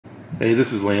Hey,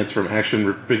 this is Lance from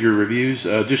Action Figure Reviews.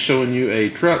 Just showing you a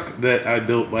truck that I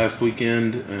built last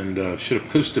weekend and should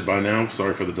have posted by now.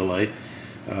 Sorry for the delay.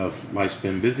 Life's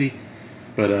been busy.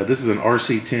 But this is an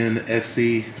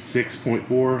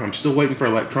RC10SC6.4. I'm still waiting for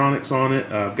electronics on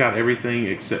it. I've got everything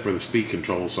except for the speed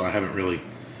control, so I haven't really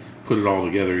put it all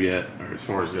together yet, or as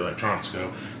far as the electronics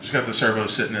go. Just got the servo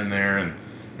sitting in there, and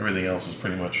everything else is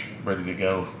pretty much ready to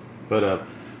go. But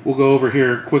we'll go over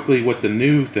here quickly what the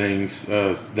new things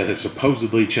that have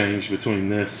supposedly changed between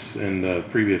this and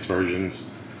previous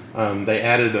versions. They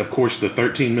added, of course, the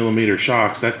 13mm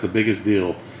shocks. That's the biggest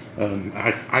deal.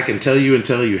 I can tell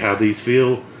you how these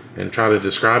feel and try to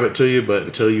describe it to you, but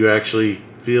until you actually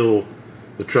feel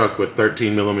the truck with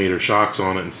 13mm shocks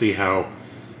on it and see how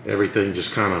everything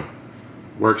just kind of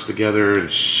works together and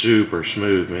super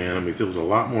smooth, man. I mean, it feels a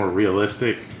lot more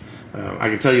realistic. I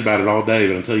can tell you about it all day,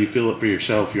 but until you feel it for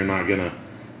yourself, you're not gonna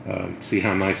see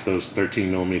how nice those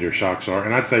 13mm shocks are.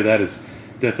 And I'd say that is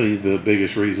definitely the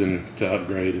biggest reason to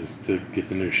upgrade, is to get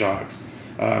the new shocks.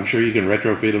 I'm sure you can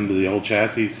retrofit them to the old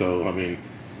chassis. So I mean,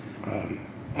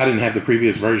 I didn't have the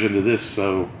previous version to this,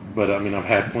 but I mean, I've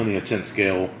had plenty of 10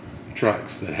 scale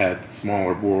trucks that had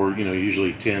smaller bore, you know,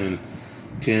 usually 10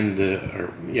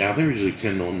 they're usually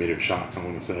 10mm shocks, I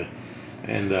want to say,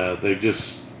 and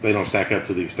they don't stack up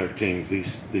to these 13s.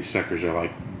 These suckers are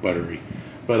like buttery.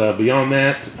 But beyond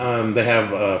that, they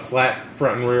have flat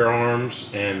front and rear arms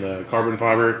and carbon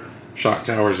fiber shock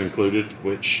towers included,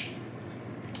 which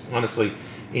honestly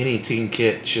any Team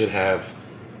Kit should have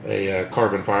a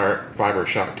carbon fiber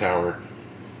shock tower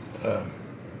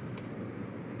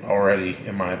already,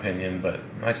 in my opinion. But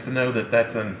nice to know that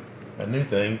that's a new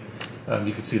thing.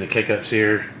 You can see the kick-ups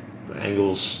here. The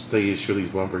angles they use for these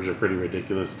bumpers are pretty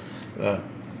ridiculous.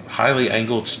 Highly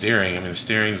angled steering. I mean, the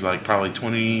steering's like probably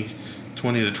 20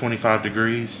 to 25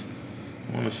 degrees,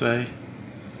 I want to say.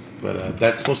 But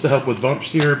that's supposed to help with bump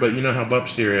steer, but you know how bump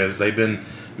steer is. They've been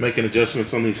making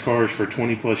adjustments on these cars for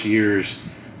 20 plus years,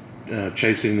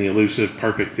 chasing the elusive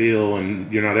perfect feel, and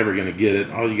you're not ever going to get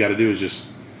it. All you got to do is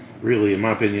just really, in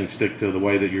my opinion, stick to the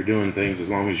way that you're doing things, as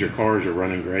long as your cars are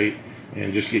running great,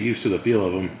 and just get used to the feel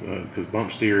of them, because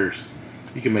bump steers,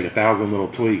 you can make 1,000 little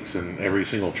tweaks and every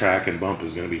single track and bump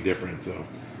is going to be different. So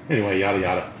anyway, yada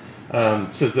yada.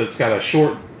 Says that it's got a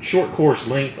short course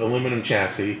length aluminum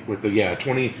chassis with the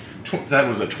that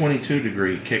was a 22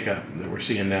 degree kick up that we're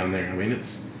seeing down there. I mean,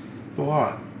 it's a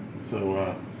lot.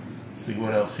 So let's see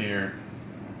what else here.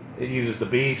 It uses the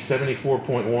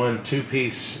B74.1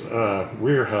 two-piece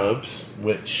rear hubs,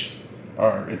 which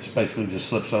it's basically just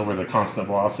slips over the constant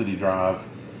velocity drive,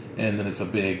 and then it's a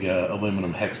big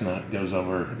aluminum hex nut goes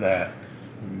over that.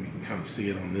 You can kind of see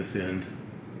it on this end.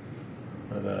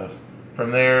 But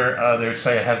from there, they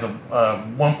say it has a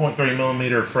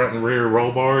 1.3mm front and rear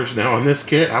roll bars. Now on this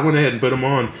kit, I went ahead and put them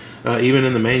on. Even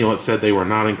in the manual, it said they were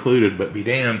not included, but be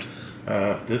damned.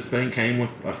 This thing came with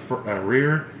a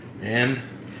rear and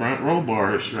front roll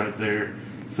bars right there.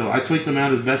 So I tweaked them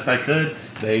out as best I could.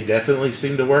 They definitely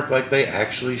seem to work like they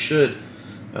actually should.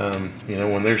 You know,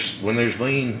 when there's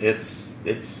lean,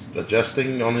 it's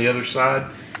adjusting on the other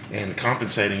side and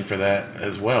compensating for that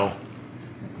as well.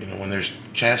 You know, when there's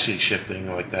chassis shifting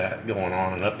like that going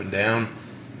on and up and down,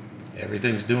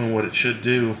 everything's doing what it should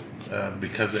do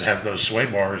because it has those sway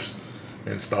bars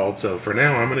installed. So for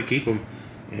now, I'm going to keep them,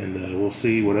 and we'll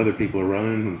see what other people are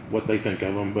running and what they think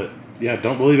of them. But yeah,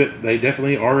 don't believe it. They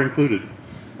definitely are included.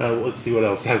 Let's see what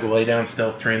else. It has a lay-down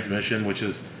stealth transmission, which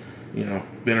is, you know,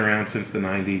 been around since the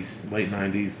 90s, late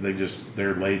 90s.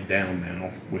 They're laid down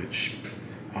now, which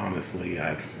honestly,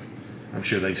 I'm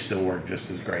sure they still work just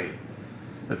as great.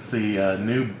 Let's see,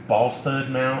 new ball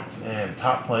stud mounts and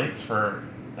top plates for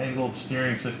angled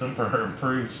steering system for her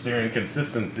improved steering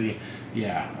consistency.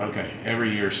 Yeah, okay. Every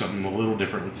year something a little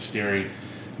different with the steering.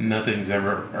 Nothing's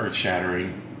ever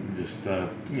earth-shattering. Just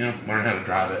you know, learn how to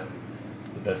drive it.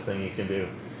 It's the best thing you can do.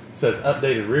 It says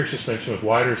updated rear suspension with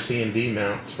wider C&D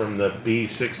mounts from the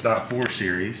B6.4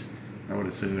 series. I would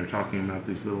assume they're talking about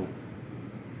these little,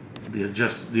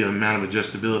 the amount of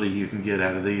adjustability you can get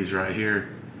out of these right here.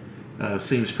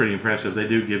 Seems pretty impressive. They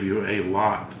do give you a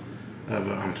lot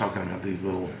of, I'm talking about these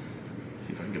little, let's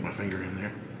see if I can get my finger in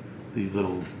there, these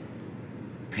little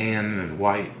tan and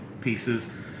white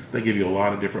pieces. They give you a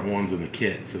lot of different ones in the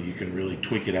kit, so you can really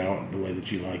tweak it out the way that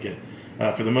you like it.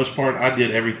 For the most part, I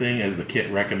did everything as the kit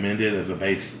recommended as a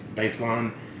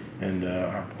baseline, and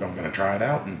I'm going to try it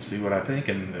out and see what I think,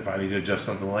 and if I need to adjust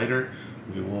something later,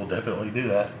 we will definitely do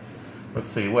that. Let's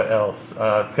see, what else?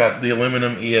 It's got the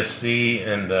aluminum ESC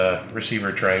and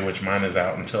receiver tray, which mine is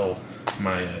out until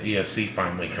my ESC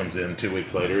finally comes in 2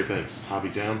 weeks later. Thanks,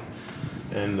 Hobbytown.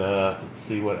 And let's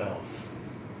see what else.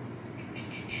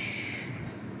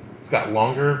 It's got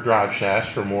longer drive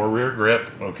shafts for more rear grip.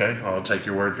 Okay, I'll take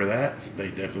your word for that. They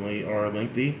definitely are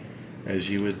lengthy, as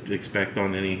you would expect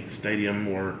on any stadium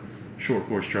or short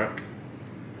course truck.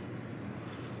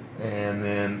 And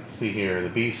then, let's see here, the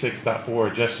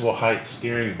B6.4 adjustable height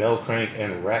steering bell crank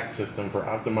and rack system for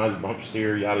optimized bump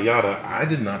steer, yada yada. I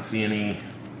did not see any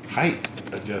height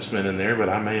adjustment in there, but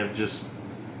I may have just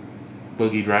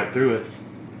boogied right through it.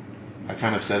 I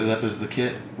kind of set it up as the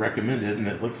kit recommended, and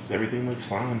everything looks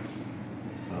fine.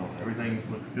 So everything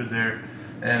looks good there.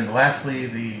 And lastly,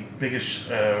 the biggest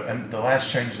and the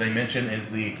last change they mentioned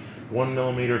is the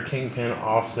 1mm kingpin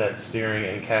offset steering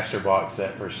and caster block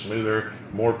set for smoother,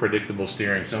 more predictable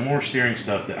steering. So more steering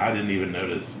stuff that I didn't even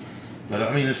notice. But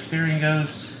I mean, as steering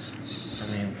goes,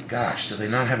 I mean, gosh, do they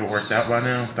not have it worked out by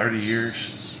now? 30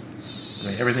 years? I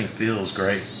mean, everything feels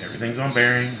great. Everything's on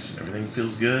bearings. Everything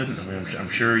feels good. I mean, I'm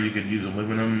sure you could use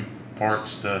aluminum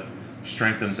parts to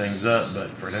strengthen things up, but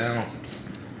for now, it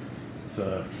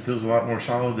feels a lot more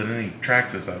solid than any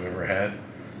Traxxas I've ever had.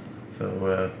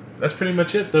 So that's pretty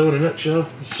much it, though, in a nutshell.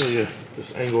 I'll show you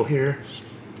this angle here. It's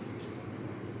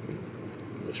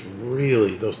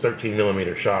really, those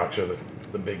 13mm shocks are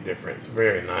the big difference.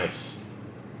 Very nice.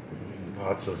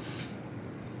 Lots of,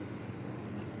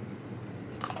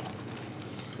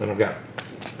 and I've got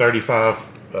 35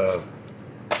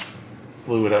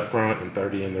 fluid up front and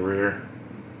 30 in the rear,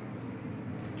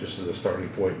 just as a starting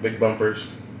point. Big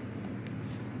bumpers.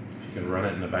 You can run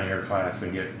it in the banger class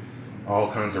and get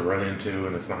all kinds of run into,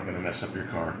 and it's not going to mess up your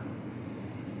car.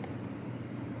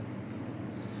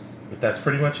 But that's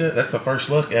pretty much it. That's the first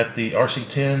look at the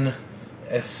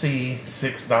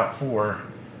RC10SC6.4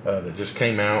 that just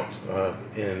came out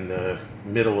in the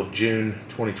middle of June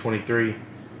 2023.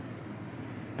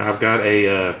 I've got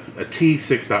a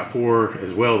T6.4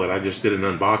 as well that I just did an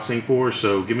unboxing for,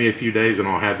 so give me a few days and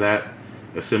I'll have that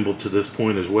assembled to this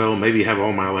point as well. Maybe have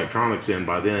all my electronics in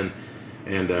by then,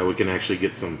 and we can actually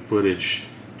get some footage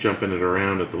jumping it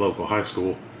around at the local high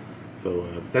school. So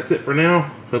that's it for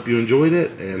now. Hope you enjoyed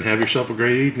it, and have yourself a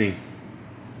great evening.